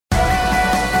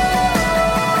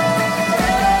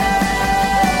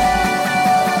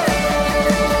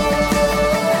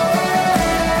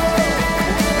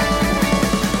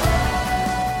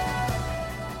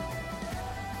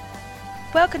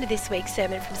Welcome to this week's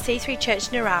sermon from C3 Church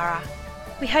Narara.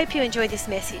 We hope you enjoy this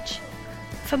message.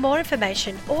 For more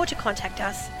information or to contact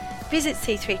us, visit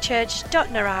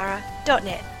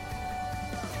c3church.narara.net.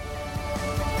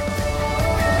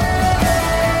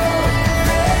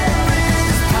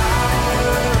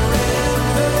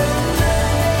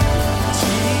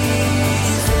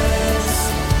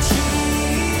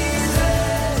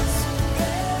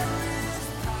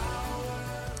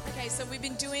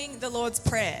 The Lord's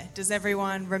Prayer. Does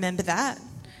everyone remember that?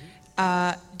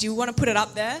 Do you want to put it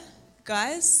up there,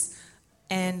 guys?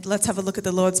 And let's have a look at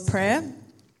the Lord's Prayer.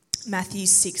 Matthew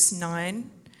 6:9.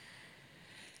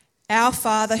 Our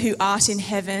Father who art in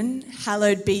heaven,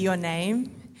 hallowed be your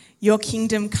name. Your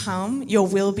kingdom come, your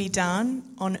will be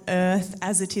done on earth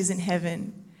as it is in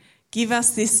heaven. Give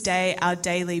us this day our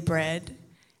daily bread,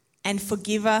 and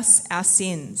forgive us our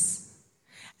sins,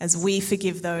 as we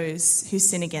forgive those who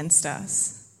sin against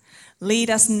us.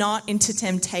 Lead us not into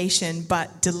temptation,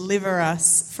 but deliver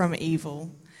us from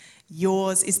evil.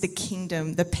 Yours is the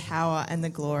kingdom, the power, and the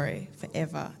glory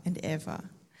forever and ever.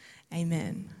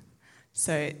 Amen.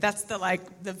 So that's the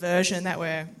version that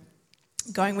we're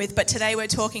going with. But today we're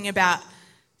talking about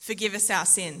forgive us our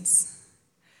sins.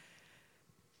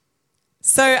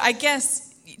 So I guess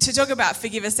to talk about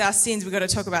forgive us our sins, we've got to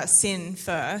talk about sin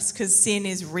first, because sin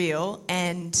is real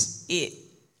and it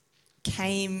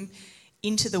came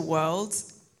into the world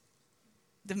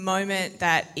the moment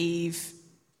that Eve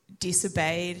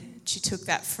disobeyed. She took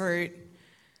that fruit.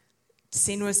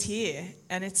 Sin was here,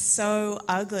 and it's so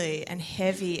ugly and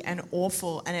heavy and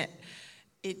awful, and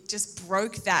it just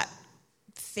broke that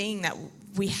thing that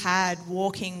we had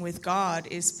walking with God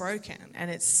is broken,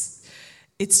 and it's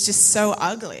just so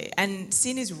ugly. And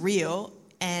sin is real,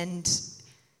 and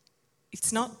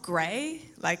it's not grey.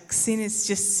 Like, sin is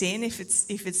just sin. If it's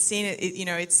sin,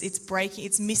 it's breaking.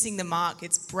 It's missing the mark.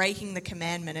 It's breaking the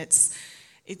commandment.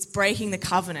 It's breaking the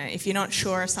covenant. If you're not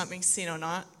sure if something's sin or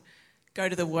not, go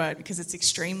to the Word, because it's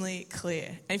extremely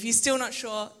clear. And if you're still not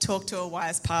sure, talk to a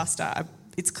wise pastor.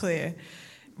 It's clear.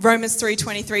 Romans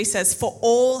 3:23 says, "For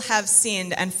all have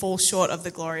sinned and fall short of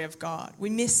the glory of God." We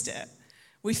missed it.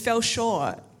 We fell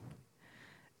short.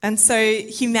 And so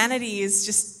humanity is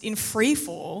just in free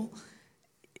fall,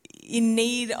 in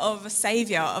need of a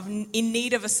saviour, in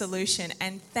need of a solution.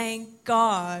 And thank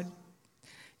God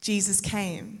Jesus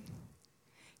came.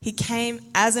 He came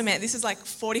as a man. This is like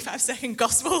 45-second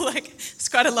gospel. It's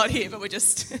quite a lot here, but we're going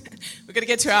to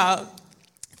get to our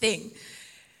thing.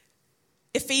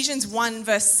 Ephesians 1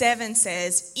 verse 7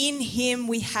 says, "In him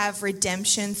we have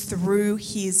redemption through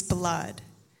his blood,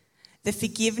 the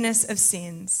forgiveness of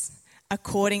sins,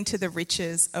 according to the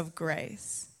riches of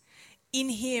grace." In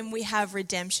him we have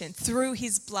redemption through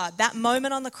his blood. That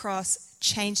moment on the cross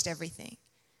changed everything.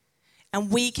 And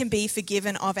we can be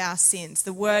forgiven of our sins.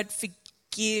 The word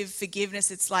forgiveness,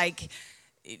 it's like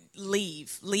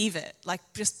leave it.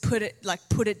 Just put it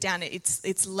down.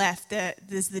 It's left.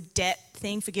 There's the debt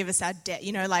thing, forgive us our debt.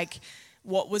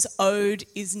 What was owed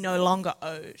is no longer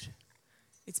owed.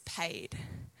 It's paid.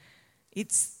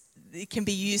 It can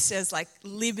be used as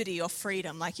liberty or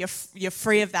freedom. You're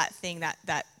free of that thing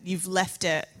that you've left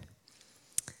it.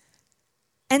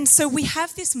 And so we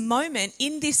have this moment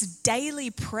in this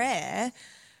daily prayer,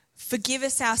 forgive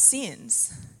us our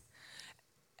sins.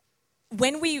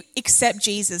 When we accept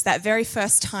Jesus, that very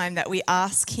first time that we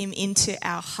ask him into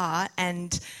our heart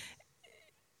and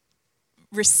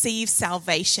receive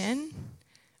salvation,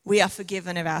 we are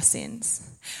forgiven of our sins.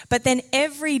 But then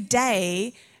every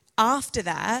day after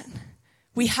that,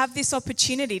 we have this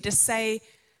opportunity to say,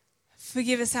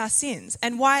 forgive us our sins.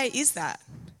 And why is that?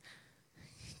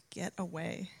 Get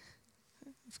away.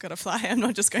 I've got to fly. I'm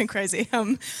not just going crazy.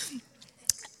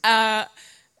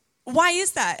 Why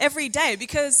is that every day?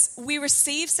 Because we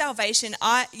receive salvation.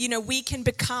 We can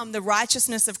become the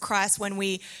righteousness of Christ when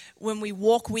we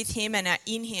walk with him and are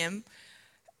in him.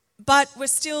 But we're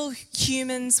still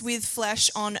humans with flesh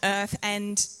on earth,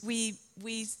 and we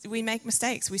make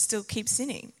mistakes. We still keep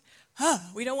sinning.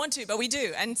 We don't want to, but we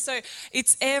do. And so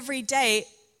it's every day,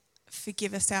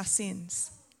 forgive us our sins.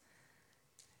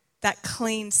 That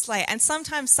clean slate. And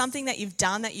sometimes something that you've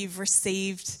done that you've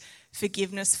received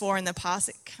forgiveness for in the past,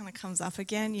 it kind of comes up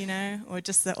again, or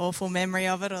just the awful memory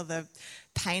of it or the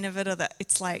pain of it,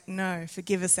 it's like, no,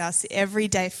 forgive us our sins. Every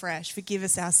day fresh, forgive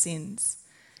us our sins.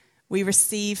 We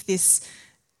receive this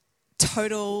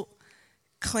total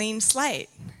clean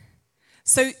slate.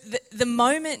 So the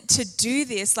moment to do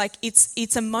this,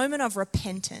 it's a moment of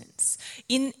repentance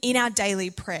in our daily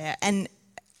prayer. And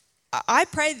I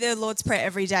pray the Lord's Prayer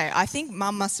every day. I think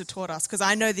Mum must have taught us, because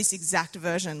I know this exact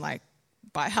version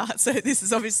by heart, so this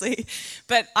is obviously,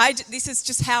 but this is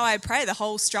just how I pray, the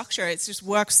whole structure. It's just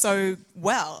works so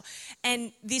well.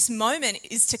 And this moment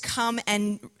is to come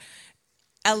and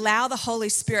allow the Holy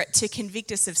Spirit to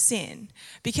convict us of sin.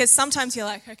 Because sometimes you're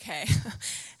like, okay,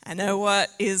 I know what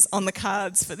is on the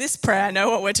cards for this prayer. I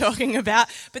know what we're talking about.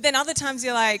 But then other times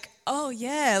you're like, oh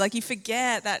yeah, like you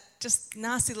forget that just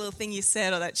nasty little thing you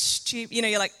said or that stupid,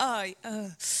 you're like,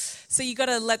 So you got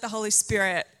to let the Holy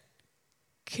Spirit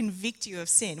convict you of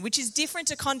sin, which is different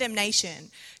to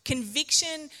condemnation.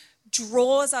 Conviction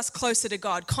draws us closer to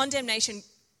God. Condemnation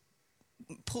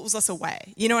pulls us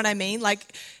away. You know what I mean?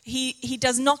 Like he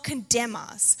does not condemn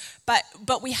us,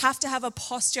 but we have to have a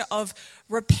posture of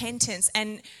repentance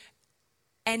and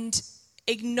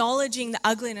acknowledging the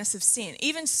ugliness of sin.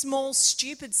 Even small,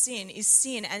 stupid sin is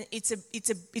sin, and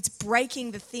it's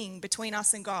breaking the thing between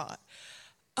us and God.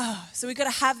 So we've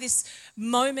got to have this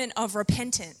moment of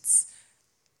repentance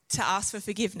to ask for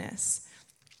forgiveness.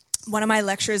 One of my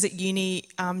lecturers at uni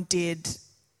did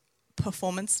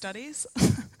performance studies.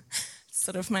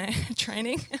 Sort of my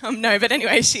training. But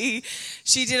anyway, she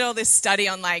did all this study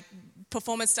on like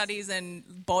performance studies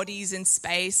and bodies in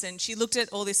space, and she looked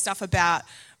at all this stuff about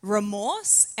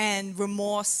remorse in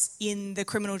the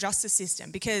criminal justice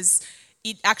system, because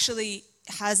it actually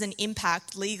has an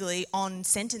impact legally on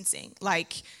sentencing.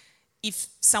 Like if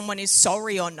someone is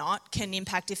sorry or not can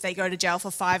impact if they go to jail for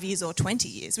 5 years or 20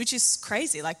 years, which is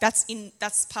crazy. Like that's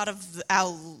part of our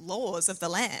laws of the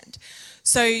land.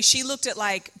 So she looked at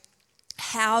like,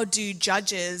 how do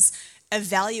judges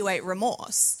evaluate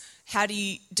remorse? How do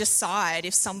you decide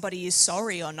if somebody is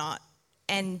sorry or not?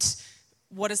 And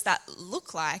what does that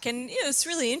look like? And it's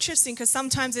really interesting because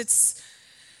sometimes it's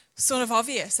sort of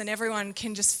obvious and everyone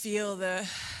can just feel the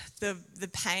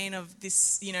pain of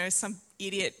this, some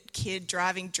idiot kid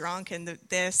driving drunk and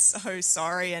they're so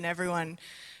sorry and everyone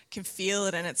can feel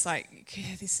it, and it's like,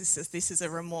 okay, this is a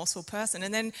remorseful person.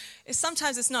 And then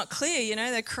sometimes it's not clear,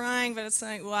 they're crying, but it's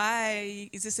like, why?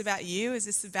 Is this about you? Is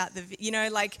this about and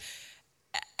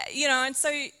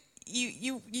so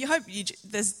you hope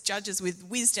there's judges with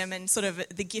wisdom and sort of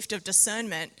the gift of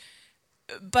discernment,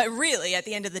 but really at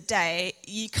the end of the day,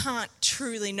 you can't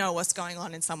truly know what's going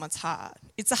on in someone's heart.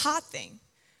 It's a heart thing.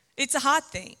 It's a heart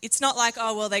thing. It's not like,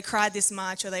 oh, well, they cried this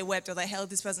much or they wept or they held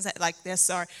this person's head, like they're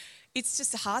sorry. It's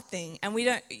just a heart thing, and we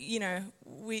don't,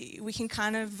 we can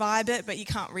kind of vibe it, but you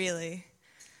can't really.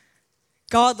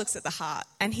 God looks at the heart,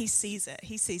 and he sees it.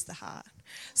 He sees the heart.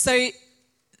 So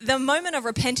the moment of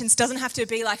repentance doesn't have to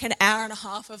be like an hour and a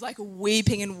half of like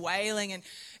weeping and wailing,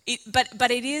 but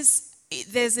there's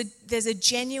a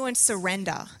genuine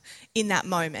surrender in that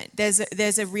moment.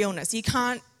 There's a realness. You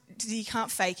can't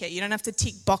fake it. You don't have to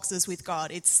tick boxes with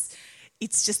God. It's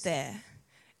just there.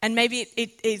 And maybe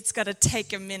it's got to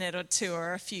take a minute or two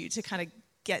or a few to kind of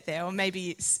get there. Or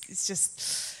maybe it's just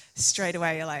straight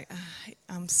away you're like,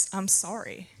 I'm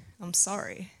sorry. I'm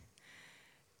sorry.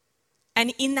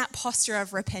 And in that posture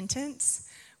of repentance,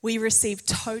 we receive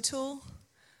total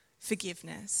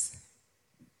forgiveness.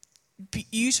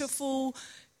 Beautiful,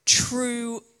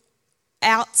 true,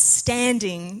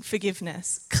 outstanding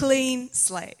forgiveness. Clean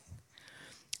slate.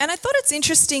 And I thought it's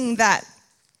interesting that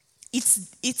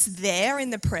it's there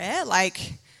in the prayer.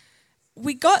 Like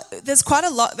there's quite a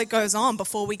lot that goes on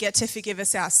before we get to forgive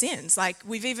us our sins. Like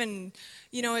we've even,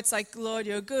 it's like, Lord,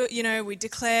 you're good, we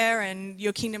declare and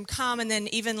your kingdom come, and then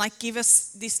even like give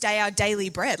us this day our daily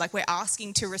bread. Like we're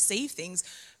asking to receive things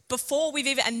before we've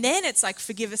even, and then it's like,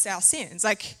 forgive us our sins.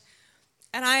 Like,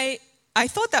 and I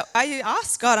thought that, I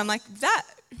asked God, I'm like,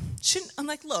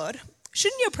 Lord,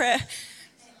 shouldn't your prayer,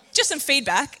 just some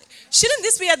feedback, shouldn't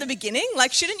this be at the beginning?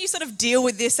 Like, shouldn't you sort of deal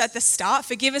with this at the start?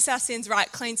 Forgive us our sins,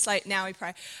 right, clean slate, now we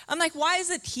pray. I'm like, why is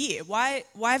it here? Why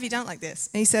have you done it like this?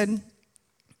 And he said,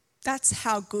 that's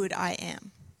how good I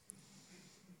am.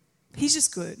 He's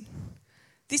just good.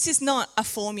 This is not a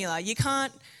formula. You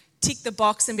can't tick the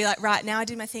box and be like, right, now I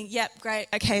did my thing. Yep, great.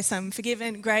 Okay, so I'm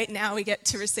forgiven. Great, now we get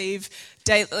to receive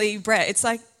daily bread. It's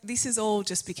like, this is all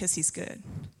just because he's good.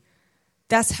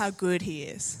 That's how good he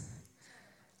is.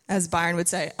 As Byron would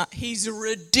say, he's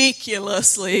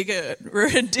ridiculously good.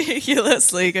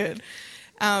 Ridiculously good.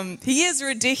 He is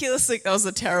ridiculously... That was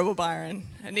a terrible Byron.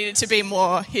 I needed to be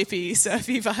more hippie,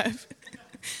 surfy vibe.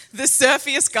 The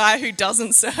surfiest guy who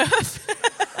doesn't surf.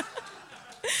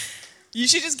 You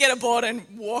should just get a board and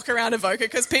walk around Avoca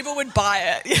because people would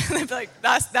buy it. They'd be like,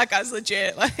 that guy's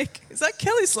legit. Like, is that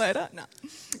Kelly Slater? No.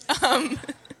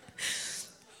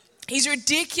 He's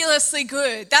ridiculously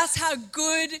good. That's how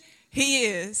good he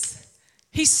is.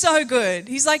 He's so good.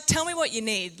 He's like, tell me what you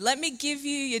need. Let me give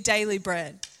you your daily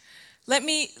bread.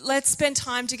 Let's spend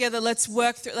time together. Let's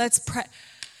work through, let's pray.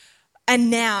 And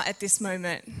now at this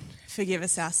moment, forgive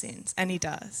us our sins. And he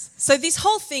does. So this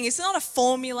whole thing, it's not a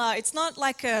formula. It's not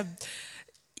like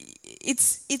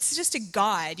it's just a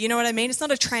guide. You know what I mean? It's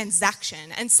not a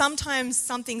transaction. And sometimes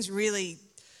something's really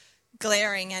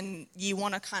glaring and you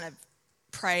want to kind of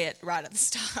pray it right at the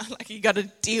start. Like you got to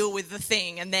deal with the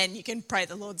thing and then you can pray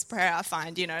the Lord's Prayer, I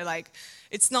find, like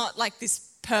it's not like this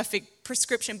perfect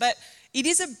prescription, but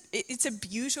it's a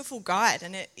beautiful guide,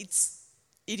 and it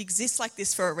exists like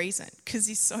this for a reason, because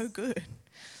he's so good.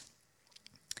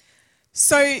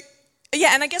 So,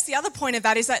 yeah, and I guess the other point of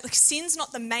that is that sin's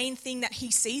not the main thing that he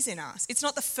sees in us. It's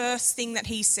not the first thing that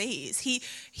he sees.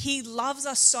 He loves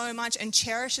us so much and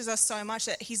cherishes us so much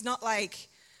that he's not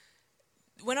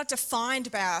we're not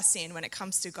defined by our sin when it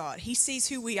comes to God. He sees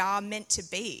who we are meant to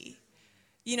be.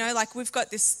 We've got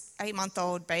this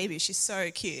 8-month-old baby. She's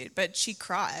so cute, but she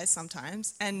cries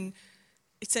sometimes, and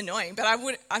it's annoying. But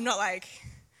I'm not like,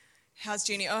 how's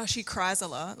Junie? Oh, she cries a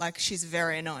lot. She's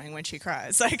very annoying when she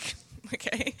cries.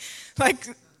 Okay.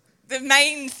 The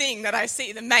main thing that I see,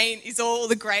 is all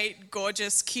the great,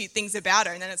 gorgeous, cute things about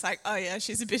her. And then it's like, oh yeah,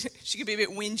 she could be a bit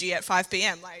whingy at 5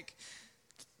 p.m.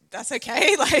 That's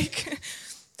okay.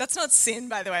 That's not sin,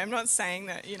 by the way. I'm not saying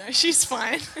that, she's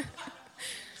fine.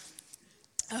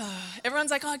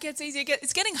 Everyone's like, oh, it gets easier.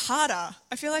 It's getting harder.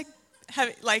 I feel like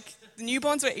the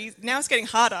newborns were easy. Now it's getting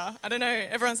harder. I don't know.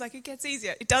 Everyone's like, it gets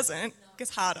easier. It doesn't. It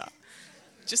gets harder.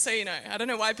 Just so you know. I don't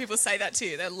know why people say that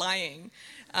too. They're lying.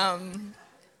 But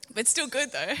it's still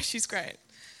good though. She's great.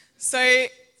 So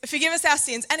forgive us our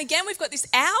sins. And again, we've got this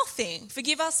our thing.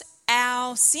 Forgive us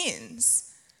our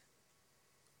sins.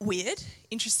 Weird.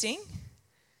 Interesting.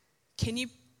 Can you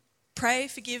pray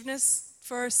forgiveness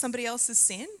for somebody else's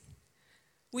sin?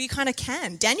 Well, you kind of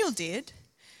can. Daniel did.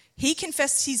 He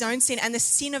confessed his own sin and the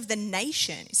sin of the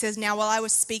nation. He says, now while I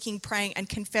was speaking, praying and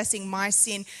confessing my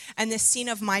sin and the sin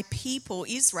of my people,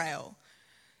 Israel.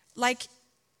 That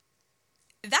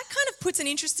kind of puts an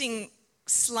interesting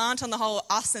slant on the whole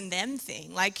us and them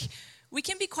thing. We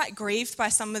can be quite grieved by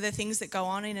some of the things that go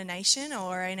on in a nation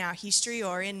or in our history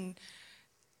or in,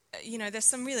 there's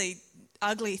some really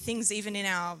ugly things even in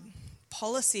our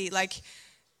policy.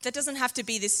 That doesn't have to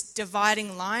be this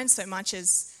dividing line so much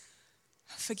as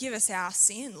forgive us our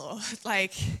sin, Lord.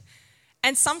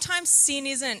 And sometimes sin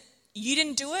isn't, you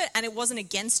didn't do it and it wasn't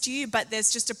against you, but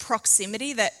there's just a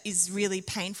proximity that is really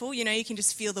painful. You can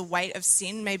just feel the weight of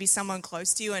sin, maybe someone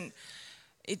close to you, and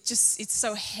it's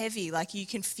so heavy. You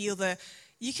can feel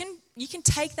you can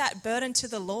take that burden to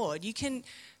the Lord. You can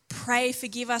pray,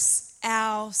 forgive us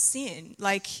our sin.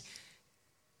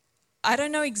 I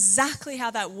don't know exactly how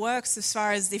that works as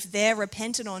far as if they're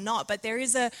repentant or not, but there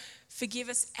is a forgive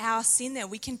us our sin there.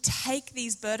 We can take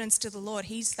these burdens to the Lord.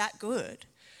 He's that good.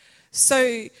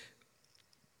 So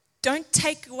don't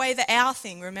take away the our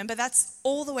thing. Remember, that's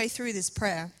all the way through this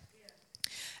prayer.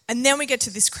 And then we get to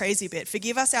this crazy bit.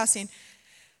 Forgive us our sin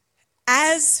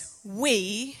as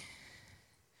we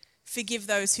forgive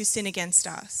those who sin against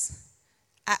us.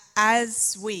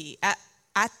 As we, at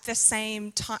the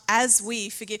same time, as we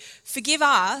forgive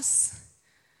us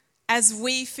as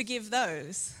we forgive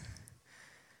those.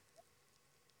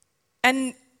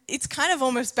 And it's kind of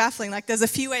almost baffling. There's a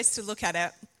few ways to look at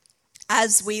it.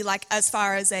 As we, as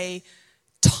far as a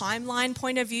timeline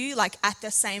point of view, at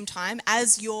the same time,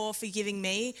 as you're forgiving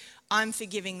me, I'm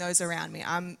forgiving those around me.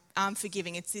 I'm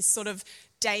forgiving. It's this sort of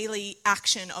daily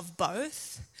action of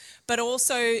both. But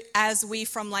also as we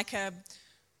from a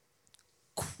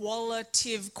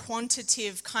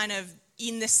quantitative kind of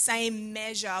in the same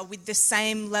measure with the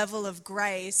same level of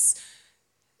grace,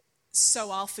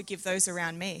 so I'll forgive those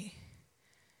around me.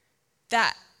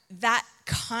 That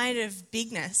kind of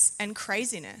bigness and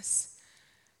craziness.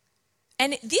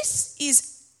 And this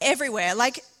is everywhere.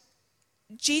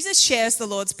 Jesus shares the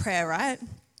Lord's Prayer, right?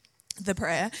 The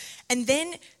prayer. And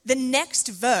then the next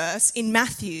verse in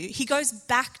Matthew, he goes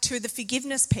back to the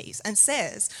forgiveness piece and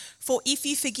says, for if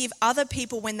you forgive other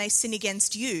people when they sin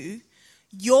against you,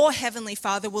 your heavenly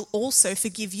Father will also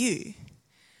forgive you.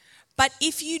 But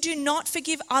if you do not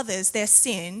forgive others their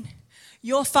sin,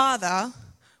 your Father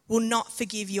will not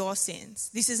forgive your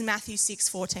sins. This is Matthew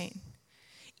 6:14.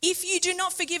 If you do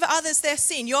not forgive others their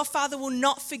sin, your Father will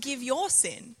not forgive your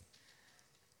sin.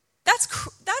 That's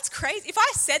crazy. If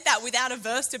I said that without a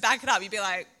verse to back it up, you'd be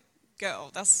like,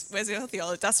 girl, where's your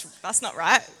theology? That's not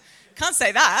right. Can't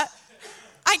say that.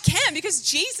 I can because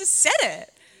Jesus said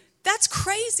it. That's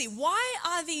crazy. Why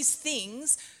are these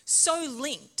things so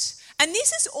linked? And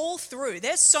this is all through.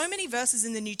 There's so many verses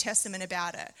in the New Testament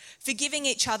about it. Forgiving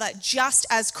each other just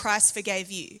as Christ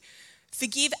forgave you.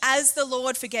 Forgive as the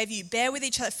Lord forgave you. Bear with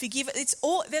each other. Forgive.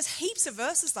 There's heaps of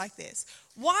verses like this.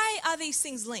 Why are these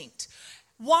things linked?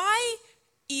 Why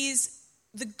is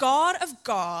the God of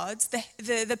gods,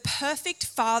 the perfect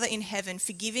Father in heaven,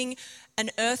 forgiving an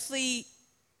earthly,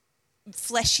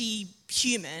 fleshy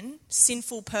human,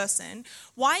 sinful person?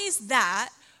 Why is that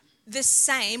the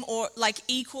same or like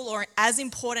equal or as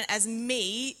important as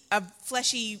me, a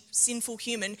fleshy, sinful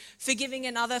human, forgiving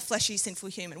another fleshy, sinful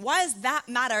human? Why does that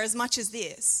matter as much as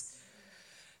this?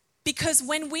 Because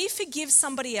when we forgive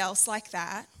somebody else like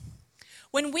that,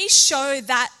 when we show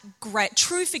that great,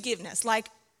 true forgiveness, like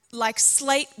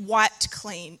slate wiped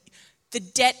clean, the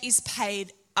debt is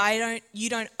paid, you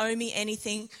don't owe me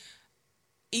anything,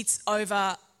 it's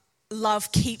over,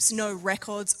 love keeps no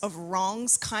records of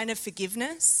wrongs kind of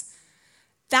forgiveness.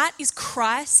 That is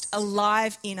Christ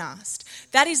alive in us.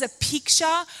 That is a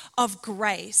picture of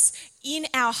grace in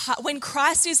our heart. When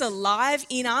Christ is alive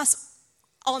in us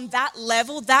on that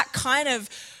level, that kind of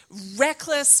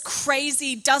reckless,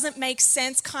 crazy, doesn't make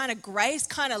sense kind of grace,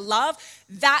 kind of love,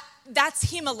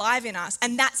 that's him alive in us.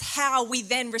 And that's how we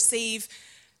then receive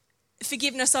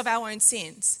forgiveness of our own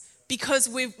sins, because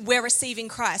we're receiving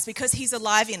Christ, because he's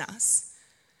alive in us.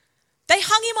 They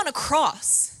hung him on a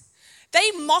cross.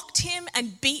 They mocked him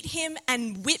and beat him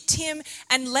and whipped him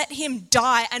and let him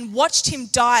die and watched him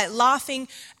die, laughing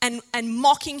and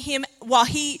mocking him while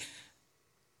he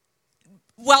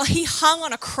hung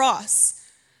on a cross,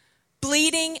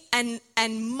 bleeding and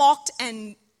mocked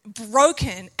and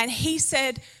broken. And he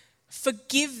said,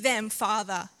 "Forgive them,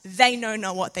 Father. They know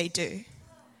not what they do."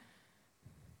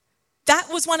 That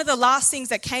was one of the last things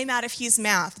that came out of his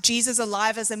mouth. Jesus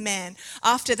alive as a man.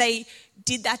 After they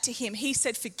did that to him, he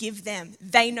said, "Forgive them.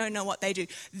 They know not what they do."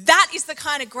 That is the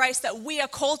kind of grace that we are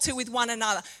called to with one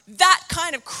another. That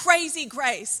kind of crazy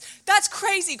grace. That's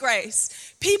crazy grace.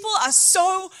 People are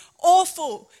so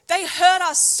awful. They hurt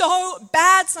us so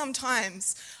bad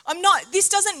sometimes. This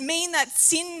doesn't mean that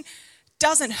sin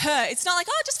doesn't hurt. It's not like,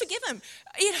 just forgive them.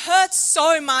 It hurts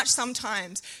so much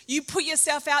sometimes. You put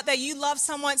yourself out there, you love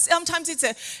someone. Sometimes it's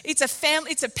a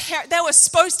family, it's a parent. They were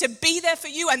supposed to be there for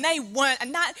you and they weren't.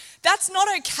 And that's not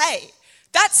okay.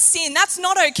 That's sin. That's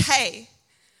not okay.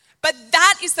 But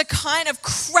that is the kind of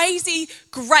crazy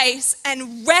grace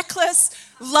and reckless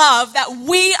love that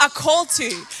we are called to.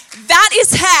 That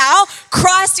is how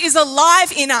Christ is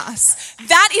alive in us.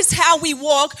 That is how we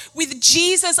walk with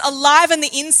Jesus alive on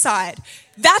the inside.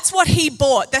 That's what he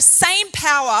bought. The same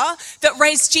power that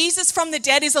raised Jesus from the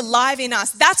dead is alive in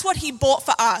us. That's what he bought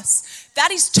for us.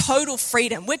 That is total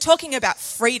freedom. We're talking about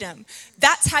freedom.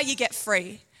 That's how you get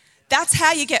free. That's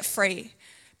how you get free.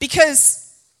 Because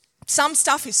some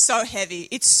stuff is so heavy.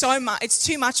 It's so much. It's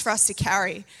too much for us to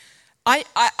carry. I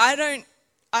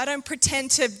don't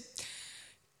pretend to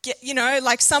get,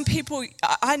 like some people,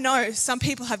 I know some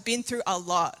people have been through a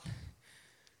lot.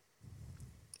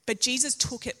 But Jesus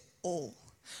took it all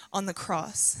on the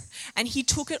cross. And he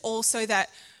took it all so that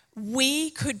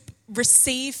we could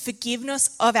receive forgiveness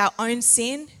of our own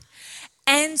sin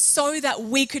and so that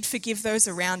we could forgive those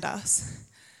around us.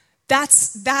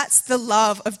 That's the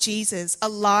love of Jesus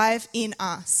alive in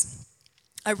us.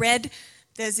 I read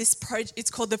there's this project,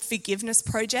 it's called the Forgiveness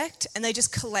Project, and they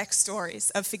just collect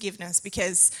stories of forgiveness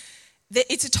because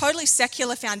it's a totally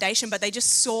secular foundation, but they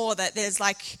just saw that there's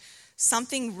like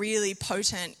something really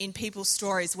potent in people's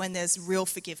stories when there's real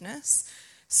forgiveness.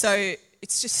 So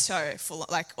it's just so full of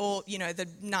like all, the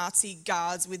Nazi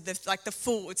guards with the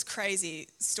full, it's crazy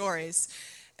stories.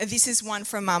 This is one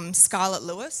from Scarlett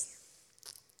Lewis.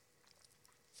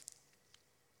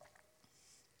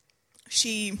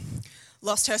 She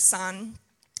lost her son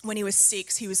when he was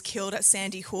 6. He was killed at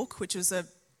Sandy Hook, which was a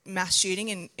mass shooting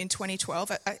in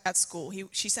 2012 at school.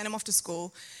 She sent him off to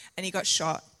school and he got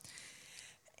shot.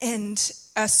 And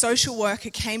a social worker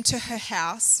came to her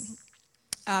house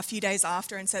a few days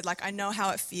after and said, I know how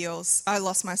it feels. I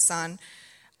lost my son.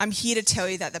 I'm here to tell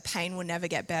you that the pain will never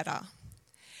get better.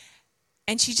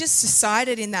 And she just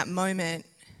decided in that moment,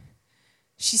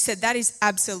 she said, that is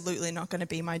absolutely not going to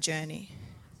be my journey.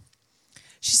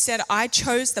 She said, I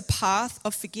chose the path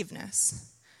of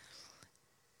forgiveness.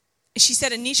 She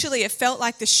said initially it felt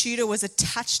like the shooter was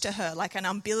attached to her, like an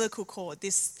umbilical cord.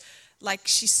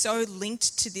 She's so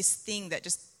linked to this thing that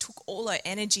just took all her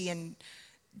energy and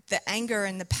the anger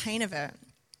and the pain of it.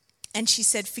 And she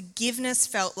said forgiveness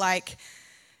felt like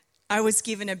I was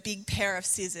given a big pair of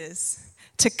scissors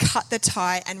to cut the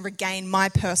tie and regain my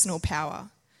personal power.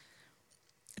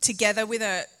 Together with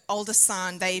her older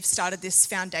son, they've started this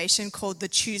foundation called the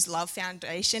Choose Love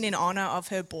Foundation in honor of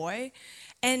her boy.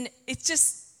 And it's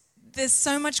just there's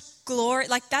so much glory.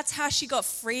 Like, that's how she got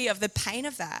free of the pain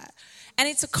of that. And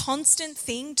it's a constant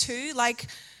thing too. Like,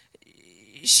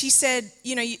 she said,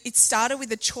 you know, it started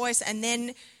with a choice and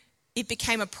then it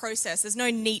became a process. There's no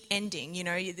neat ending, you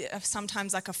know.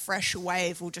 Sometimes like a fresh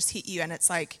wave will just hit you and it's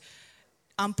like,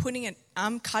 I'm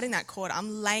cutting that cord,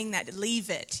 I'm laying that, leave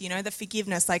it, you know, the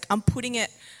forgiveness. Like, I'm putting it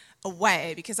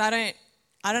away because I don't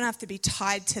have to be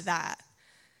tied to that.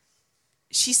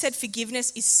 She said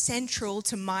forgiveness is central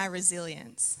to my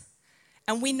resilience.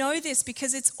 And we know this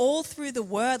because it's all through the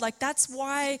word. Like, that's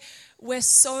why we're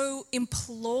so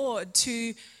implored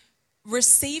to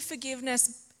receive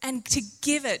forgiveness and to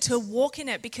give it, to walk in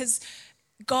it, because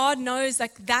God knows,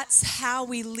 like, that's how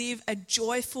we live a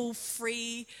joyful,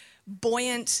 free,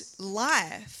 buoyant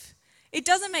life. It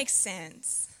doesn't make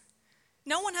sense.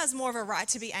 No one has more of a right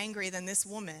to be angry than this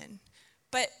woman.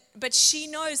 But she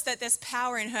knows that there's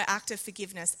power in her act of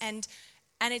forgiveness, and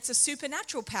it's a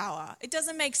supernatural power. It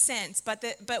doesn't make sense, but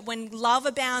when love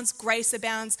abounds, grace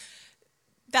abounds,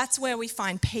 that's where we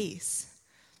find peace.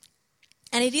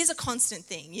 And it is a constant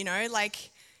thing, you know, like,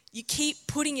 you keep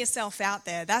putting yourself out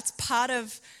there. That's part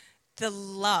of the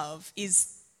love,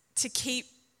 is to keep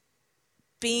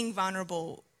being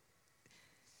vulnerable.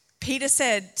 Peter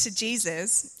said to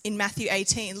Jesus in Matthew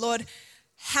 18, Lord,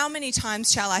 how many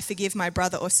times shall I forgive my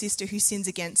brother or sister who sins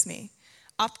against me?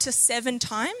 Up to 7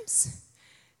 times?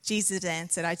 Jesus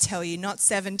answered, I tell you, not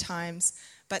 7 times,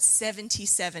 but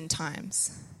 77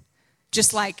 times.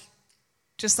 Just like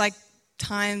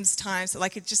times,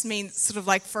 like, it just means sort of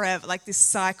like forever, like this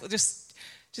cycle, just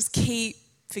keep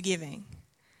forgiving.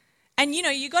 And, you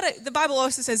know, the Bible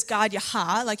also says guard your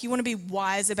heart. Like, you want to be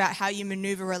wise about how you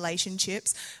maneuver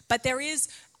relationships. But there is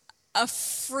a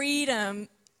freedom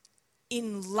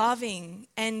in loving,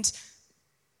 and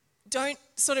don't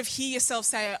sort of hear yourself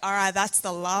say, all right, that's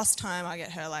the last time I get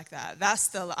hurt like that.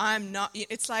 I'm not.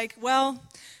 It's like, well,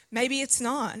 maybe it's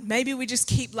not. Maybe we just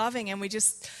keep loving and we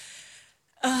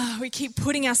keep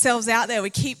putting ourselves out there. We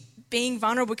keep being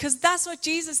vulnerable, because that's what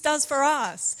Jesus does for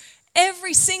us.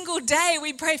 Every single day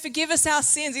we pray, forgive us our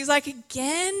sins. He's like,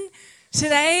 again?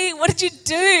 Today? What did you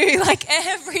do? Like,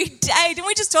 every day. Didn't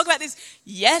we just talk about this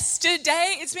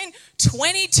yesterday? It's been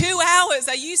 22 hours.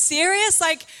 Are you serious?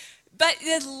 Like, but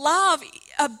the love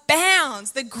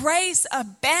abounds. The grace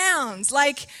abounds.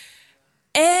 Like,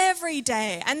 every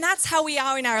day. And that's how we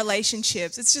are in our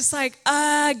relationships. It's just like,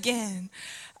 again.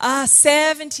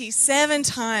 77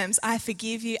 times I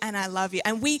forgive you and I love you.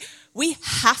 And we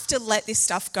have to let this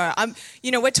stuff go.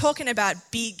 We're talking about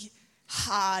big,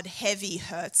 hard, heavy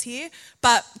hurts here,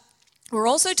 but we're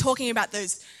also talking about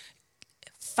those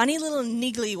funny little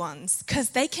niggly ones, because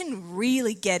they can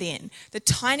really get in. The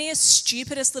tiniest,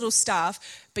 stupidest little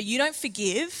stuff, but you don't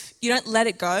forgive, you don't let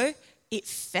it go, it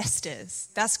festers.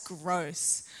 That's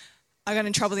gross. I got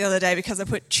in trouble the other day because I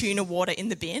put tuna water in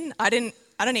the bin. I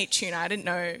don't eat tuna. I didn't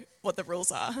know what the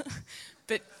rules are.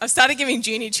 But I started giving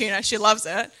Junie tuna. She loves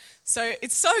it. So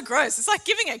it's so gross. It's like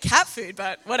giving her cat food,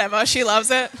 but whatever. She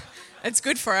loves it. It's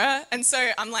good for her. And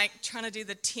so I'm like trying to do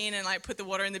the tin and like put the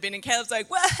water in the bin. And Caleb's like,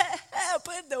 well,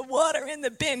 put the water in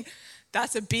the bin.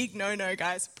 That's a big no-no,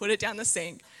 guys. Put it down the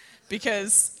sink,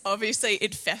 because obviously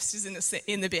it festers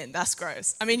in the bin. That's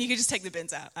gross. I mean, you could just take the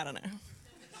bins out. I don't know.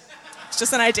 It's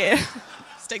just an idea.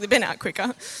 Just take the bin out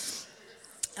quicker.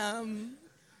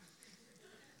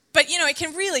 But, you know, it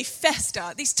can really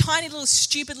fester. These tiny little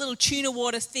stupid little tuna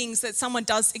water things that someone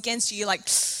does against you, you're like,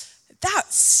 that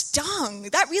stung.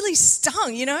 That really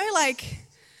stung, you know? Like,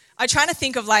 I try to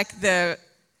think of like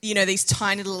these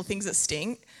tiny little things that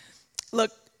sting.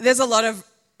 Look, there's a lot of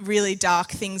really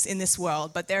dark things in this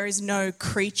world, but there is no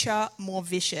creature more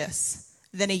vicious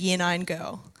than a Year 9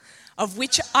 girl, of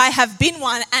which I have been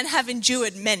one and have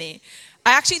endured many.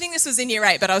 I actually think this was in Year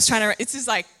 8, but it's just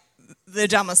like the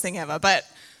dumbest thing ever. But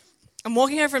I'm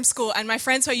walking home from school, and my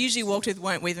friends who I usually walked with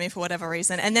weren't with me for whatever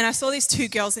reason. And then I saw these 2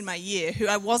 girls in my year who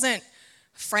I wasn't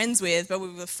friends with, but we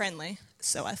were friendly,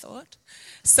 so I thought.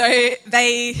 So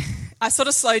I sort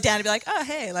of slowed down to be like, oh,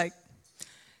 hey,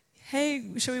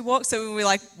 should we walk? So we were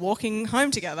like walking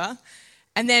home together.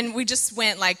 And then we just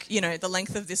went like, you know, the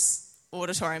length of this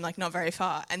auditorium, like not very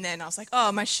far. And then I was like,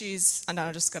 oh, my shoes. And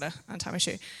I just got to untie my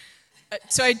shoe.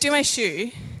 So I do my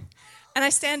shoe, and I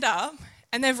stand up,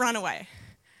 and they've run away.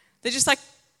 They just like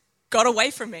got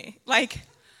away from me. Like,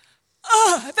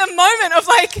 the moment of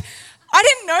like, I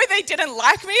didn't know they didn't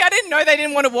like me. I didn't know they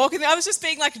didn't want to walk with me. I was just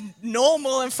being like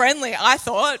normal and friendly, I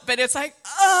thought. But it's like,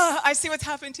 I see what's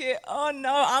happened here. Oh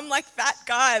no, I'm like that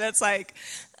guy that's like,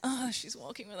 oh, she's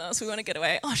walking with us, we want to get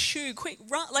away. Oh, shoo, quick,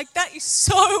 run. Like, that is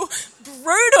so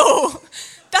brutal.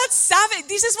 That's savage.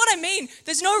 This is what I mean.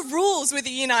 There's no rules with a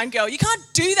Year 9 girl. You can't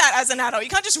do that as an adult. You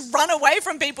can't just run away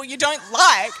from people you don't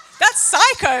like. That's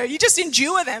psycho. You just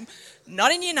endure them.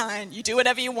 Not in Year 9. You do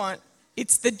whatever you want.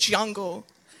 It's the jungle.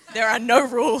 There are no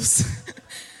rules.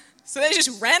 So they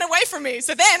just ran away from me.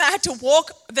 So then I had to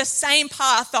walk the same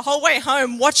path the whole way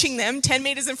home, watching them 10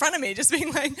 meters in front of me, just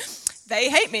being like, they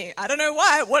hate me. I don't know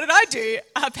why. What did I do?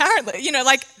 Apparently,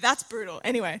 like, that's brutal.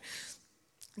 Anyway,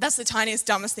 that's the tiniest,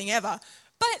 dumbest thing ever.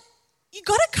 But you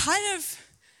got to kind of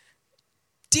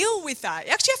deal with that.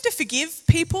 You actually have to forgive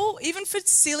people, even for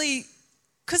silly,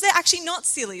 because they're actually not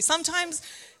silly. Sometimes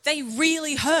they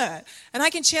really hurt. And I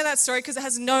can share that story because it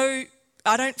has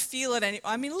I don't feel it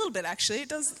I mean, a little bit actually. It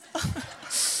does.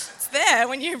 It's there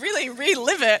when you really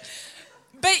relive it.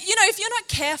 But, if you're not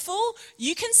careful,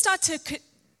 you can start to...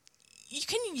 You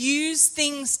can use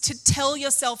things to tell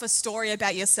yourself a story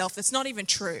about yourself that's not even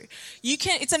true.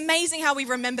 It's amazing how we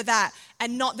remember that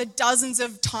and not the dozens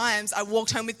of times I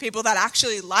walked home with people that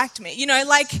actually liked me.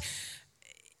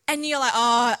 And you're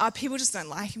like, people just don't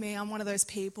like me. I'm one of those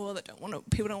people that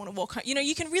people don't want to walk home.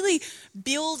 You can really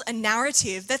build a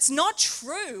narrative that's not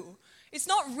true. It's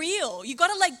not real. You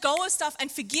got to let go of stuff and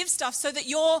forgive stuff so that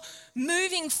you're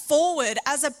moving forward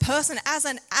as a person, as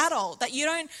an adult, that you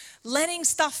don't letting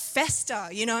stuff fester,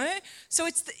 So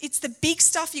it's the big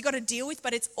stuff you got to deal with,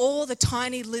 but it's all the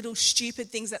tiny little stupid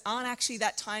things that aren't actually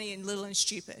that tiny and little and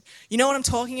stupid. You know what I'm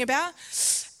talking about?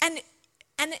 And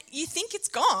you think it's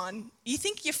gone. You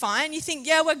think you're fine. You think,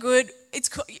 yeah, we're good.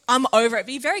 I'm over it.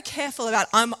 Be very careful about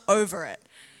I'm over it.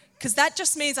 Because that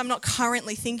just means I'm not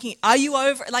currently thinking, are you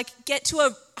over?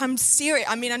 I'm serious.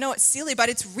 I mean, I know it's silly, but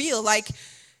it's real.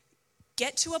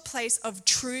 Get to a place of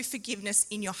true forgiveness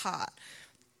in your heart.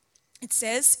 It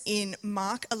says in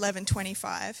Mark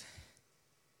 11:25.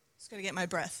 Just got to get my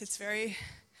breath. It's very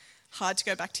hard to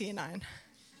go back to Year 9.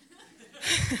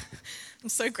 I'm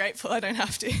so grateful I don't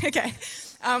have to. Okay.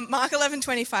 Mark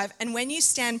 11:25. And when you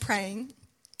stand praying,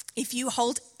 if you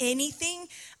hold anything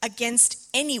against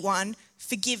anyone,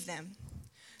 forgive them,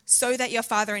 so that your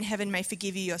Father in heaven may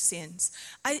forgive you your sins.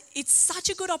 It's such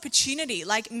a good opportunity.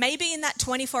 Maybe in that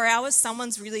 24 hours,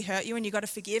 someone's really hurt you and you got to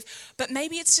forgive, but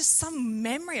maybe it's just some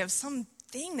memory of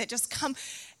something that just come.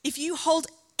 If you hold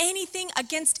anything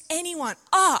against anyone,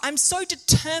 I'm so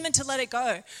determined to let it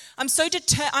go.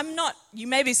 You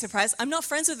may be surprised, I'm not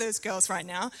friends with those girls right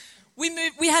now. We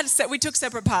took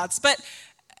separate paths, but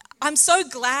I'm so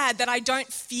glad that I don't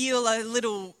feel a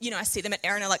little, I see them at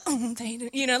Erin and I'm like, I'm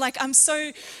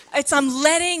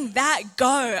letting that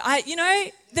go.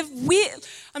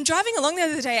 I'm driving along the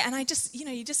other day and I just,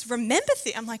 you just remember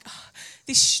things. I'm like,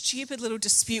 this stupid little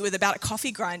dispute about a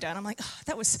coffee grinder. And I'm like,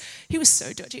 he was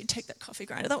so dodgy. Take that coffee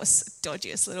grinder. That was the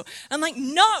dodgiest little. And I'm like,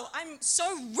 no, I'm so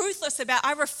ruthless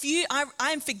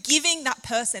I'm forgiving that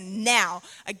person now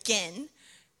again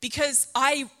because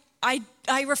I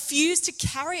refuse to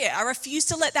carry it. I refuse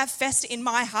to let that fester in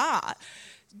my heart.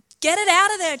 Get it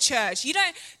out of there, church.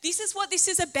 This is what this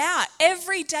is about.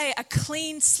 Every day, a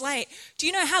clean slate. Do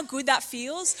you know how good that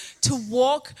feels? To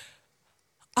walk,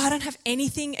 I don't have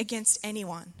anything against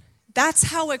anyone. That's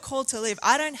how we're called to live.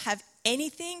 I don't have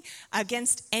anything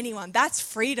against anyone. That's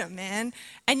freedom, man.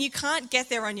 And you can't get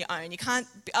there on your own. You can't,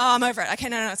 I'm over it. Okay,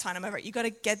 no, it's fine, I'm over it. You got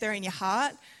to get there in your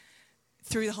heart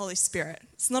through the Holy Spirit.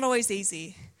 It's not always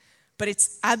easy, but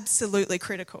it's absolutely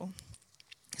critical.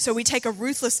 So we take a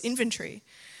ruthless inventory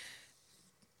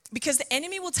because the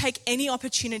enemy will take any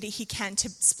opportunity he can to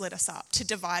split us up, to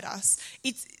divide us.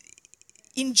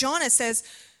 In John it says,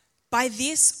 by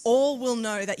this all will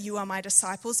know that you are my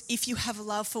disciples if you have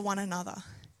love for one another.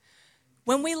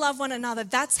 When we love one another,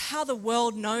 that's how the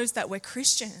world knows that we're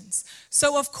Christians.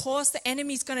 So of course the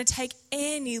enemy's going to take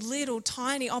any little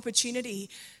tiny opportunity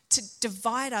to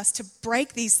divide us, to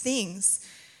break these things.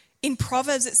 In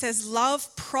Proverbs, it says,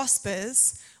 love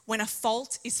prospers when a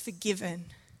fault is forgiven,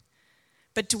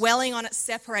 but dwelling on it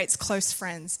separates close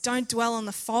friends. Don't dwell on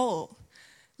the fault.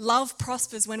 Love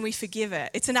prospers when we forgive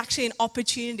it. It's actually an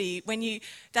opportunity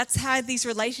that's how these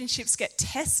relationships get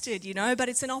tested, but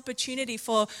it's an opportunity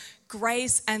for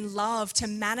grace and love to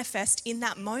manifest in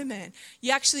that moment.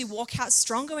 You actually walk out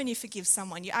stronger when you forgive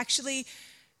someone. You actually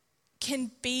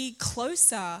can be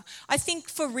closer. I think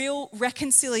for real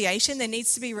reconciliation, there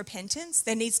needs to be repentance.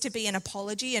 There needs to be an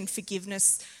apology and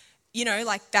forgiveness.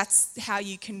 That's how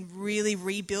you can really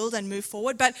rebuild and move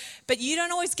forward. But you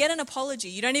don't always get an apology.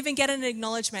 You don't even get an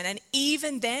acknowledgement. And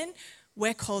even then,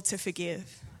 we're called to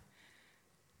forgive.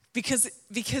 Because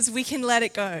we can let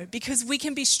it go. Because we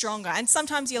can be stronger. And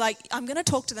sometimes you're like, I'm going to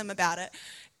talk to them about it.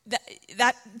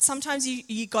 that sometimes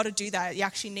you got to do that. You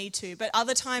actually need to. But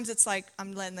other times it's like,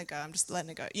 I'm letting it go. I'm just letting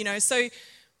it go. So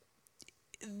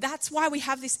that's why we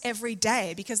have this every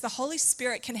day, because the Holy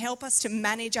Spirit can help us to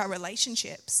manage our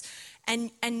relationships.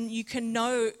 And you can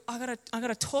know, I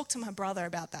gotta talk to my brother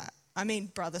about that. I mean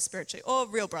brother spiritually, or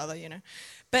real brother,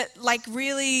 But like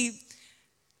really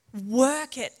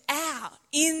work it out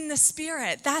in the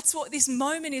Spirit. That's what this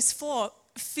moment is for.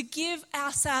 Forgive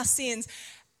us our sins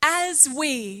as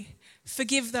we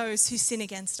forgive those who sin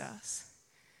against us.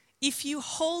 If you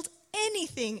hold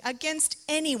anything against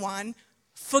anyone,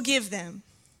 forgive them.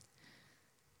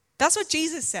 That's what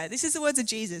Jesus said. This is the words of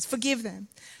Jesus. Forgive them,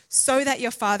 so that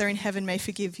your Father in heaven may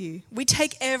forgive you. We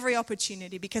take every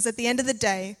opportunity, because at the end of the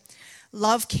day,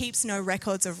 love keeps no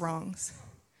records of wrongs.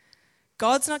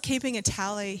 God's not keeping a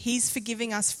tally. He's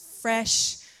forgiving us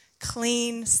fresh,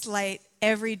 clean slate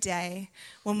every day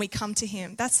when we come to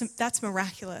him. That's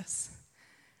miraculous.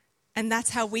 And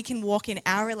that's how we can walk in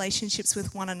our relationships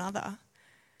with one another.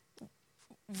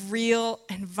 Real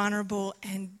and vulnerable,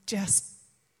 and just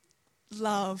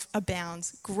love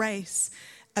abounds. Grace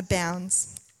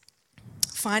abounds.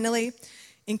 Finally,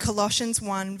 in Colossians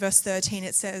 1 verse 13,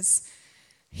 it says,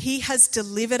 He has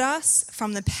delivered us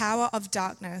from the power of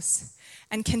darkness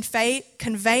and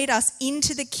conveyed us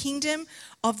into the kingdom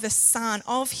of the Son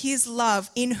of his love,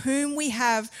 in whom we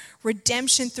have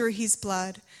redemption through his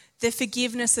blood, the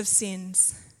forgiveness of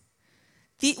sins.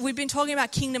 We've been talking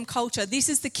about kingdom culture. This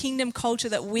is the kingdom culture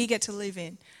that we get to live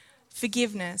in.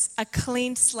 Forgiveness, a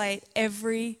clean slate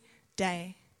every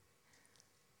day.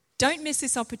 Don't miss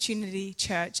this opportunity,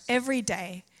 church, every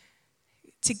day,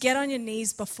 to get on your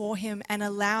knees before him and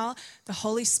allow the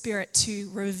Holy Spirit to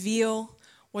reveal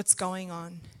what's going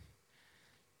on,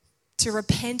 to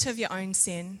repent of your own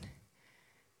sin,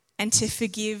 and to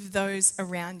forgive those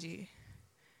around you.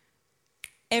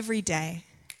 Every day,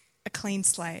 a clean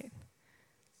slate.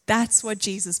 That's what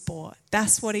Jesus bought.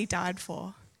 That's what he died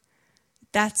for.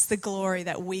 That's the glory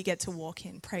that we get to walk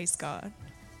in. Praise God.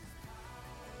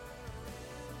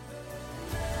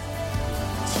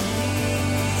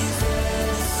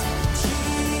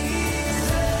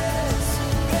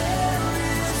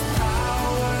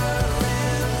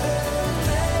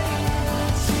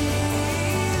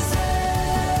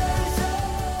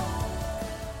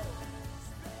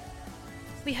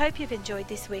 We hope you've enjoyed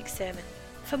this week's sermon.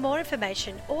 For more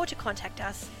information or to contact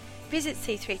us, visit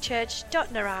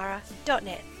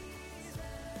c3church.narara.net.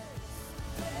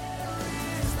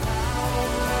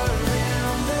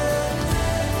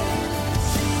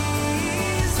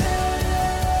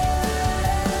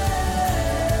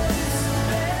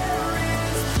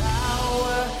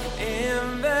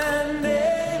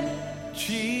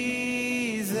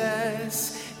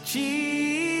 Jesus.